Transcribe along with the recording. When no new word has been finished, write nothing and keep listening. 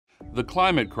The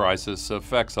climate crisis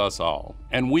affects us all,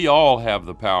 and we all have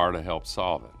the power to help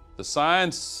solve it. The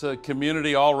science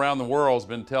community all around the world has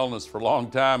been telling us for a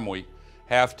long time we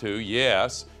have to,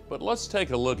 yes, but let's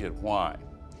take a look at why.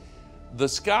 The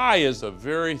sky is a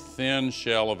very thin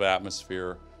shell of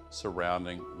atmosphere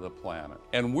surrounding the planet,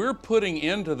 and we're putting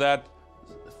into that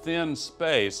thin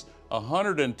space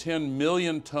 110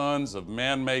 million tons of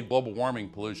man-made global warming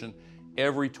pollution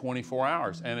every 24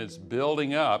 hours, and it's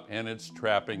building up and it's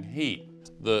trapping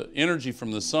heat. The energy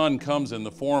from the sun comes in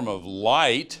the form of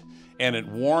light, and it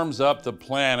warms up the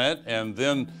planet, and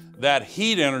then that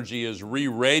heat energy is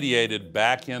re-radiated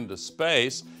back into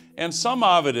space, and some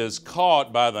of it is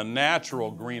caught by the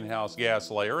natural greenhouse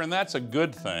gas layer, and that's a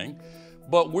good thing.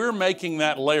 But we're making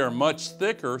that layer much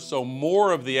thicker, so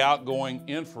more of the outgoing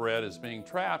infrared is being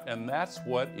trapped, and that's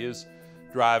what is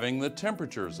driving the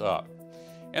temperatures up.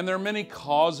 And there are many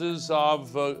causes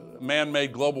of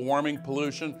man-made global warming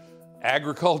pollution.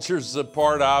 Agriculture's a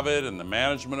part of it, and the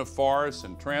management of forests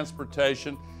and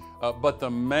transportation. But the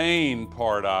main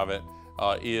part of it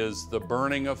is the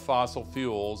burning of fossil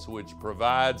fuels, which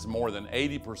provides more than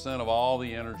 80% of all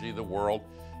the energy the world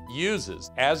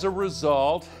uses. As a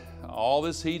result, all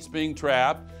this heat's being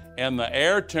trapped, and the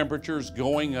air temperature's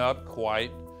going up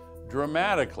quite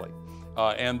dramatically.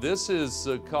 And this is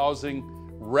causing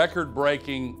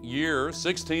record-breaking years.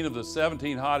 16 of the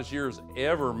 17 hottest years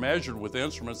ever measured with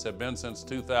instruments have been since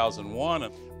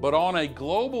 2001. But on a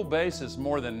global basis,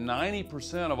 more than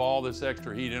 90% of all this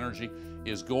extra heat energy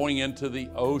is going into the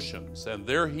oceans, and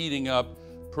they're heating up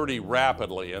pretty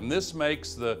rapidly. And this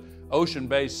makes the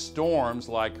ocean-based storms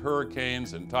like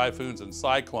hurricanes and typhoons and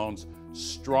cyclones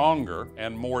stronger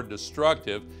and more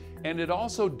destructive. And it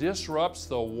also disrupts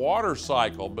the water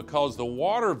cycle, because the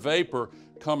water vapor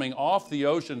coming off the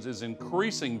oceans is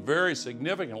increasing very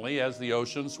significantly as the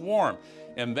oceans warm.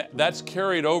 And that's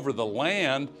carried over the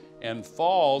land and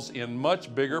falls in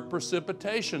much bigger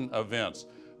precipitation events,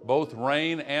 both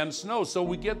rain and snow. So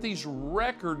we get these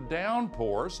record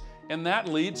downpours, and that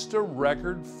leads to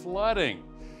record flooding.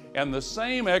 And the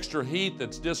same extra heat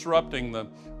that's disrupting the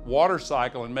water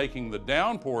cycle and making the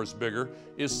downpours bigger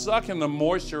is sucking the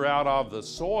moisture out of the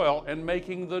soil and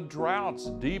making the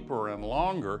droughts deeper and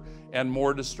longer and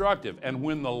more destructive. And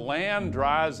when the land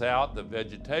dries out, the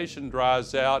vegetation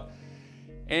dries out,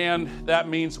 and that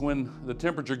means when the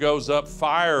temperature goes up,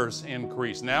 fires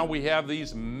increase. Now we have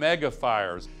these mega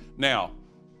fires. Now,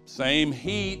 same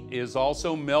heat is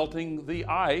also melting the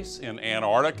ice in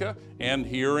Antarctica and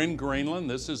here in Greenland.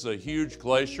 This is a huge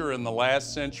glacier in the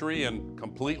last century and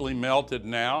completely melted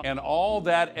now. And all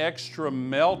that extra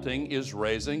melting is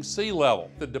raising sea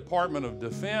level. The Department of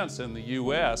Defense in the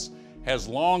US has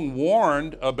long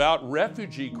warned about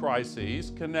refugee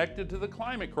crises connected to the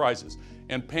climate crisis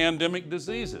and pandemic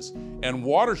diseases and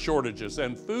water shortages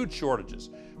and food shortages.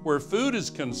 Where food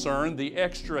is concerned, the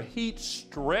extra heat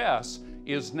stress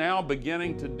is now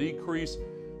beginning to decrease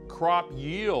crop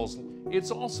yields. It's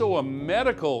also a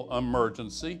medical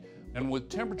emergency, and with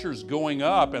temperatures going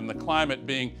up and the climate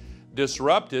being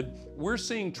disrupted, we're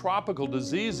seeing tropical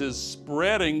diseases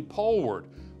spreading poleward.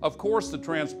 Of course, the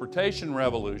transportation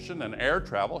revolution and air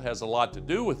travel has a lot to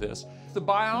do with this. The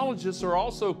biologists are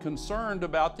also concerned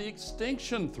about the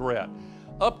extinction threat.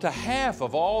 Up to half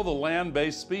of all the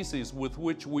land-based species with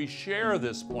which we share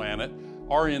this planet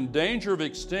are in danger of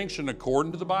extinction,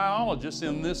 according to the biologists,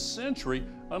 in this century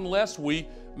unless we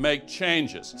make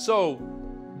changes. So,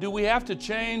 do we have to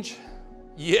change?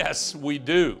 Yes, we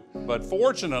do. But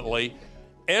fortunately,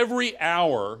 every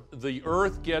hour the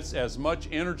Earth gets as much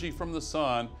energy from the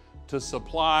sun to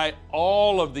supply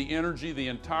all of the energy the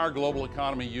entire global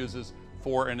economy uses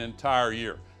for an entire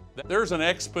year. There's an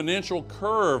exponential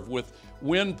curve with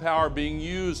wind power being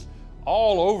used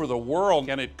all over the world,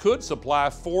 and it could supply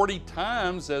 40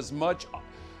 times as much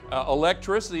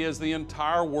electricity as the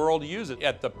entire world uses.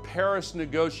 At the Paris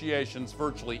negotiations,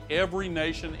 virtually every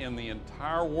nation in the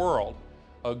entire world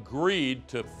agreed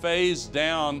to phase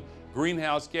down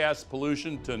greenhouse gas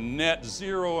pollution to net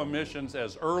zero emissions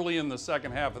as early in the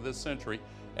second half of this century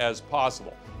as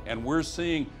possible. And we're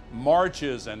seeing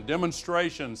marches and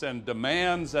demonstrations and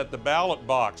demands at the ballot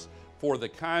box for the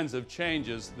kinds of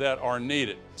changes that are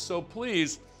needed. So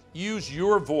please use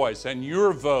your voice and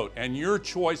your vote and your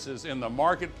choices in the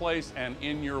marketplace and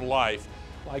in your life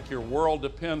like your world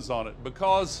depends on it,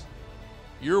 because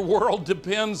your world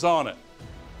depends on it.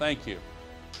 Thank you.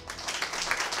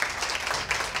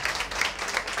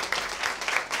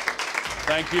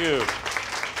 Thank you.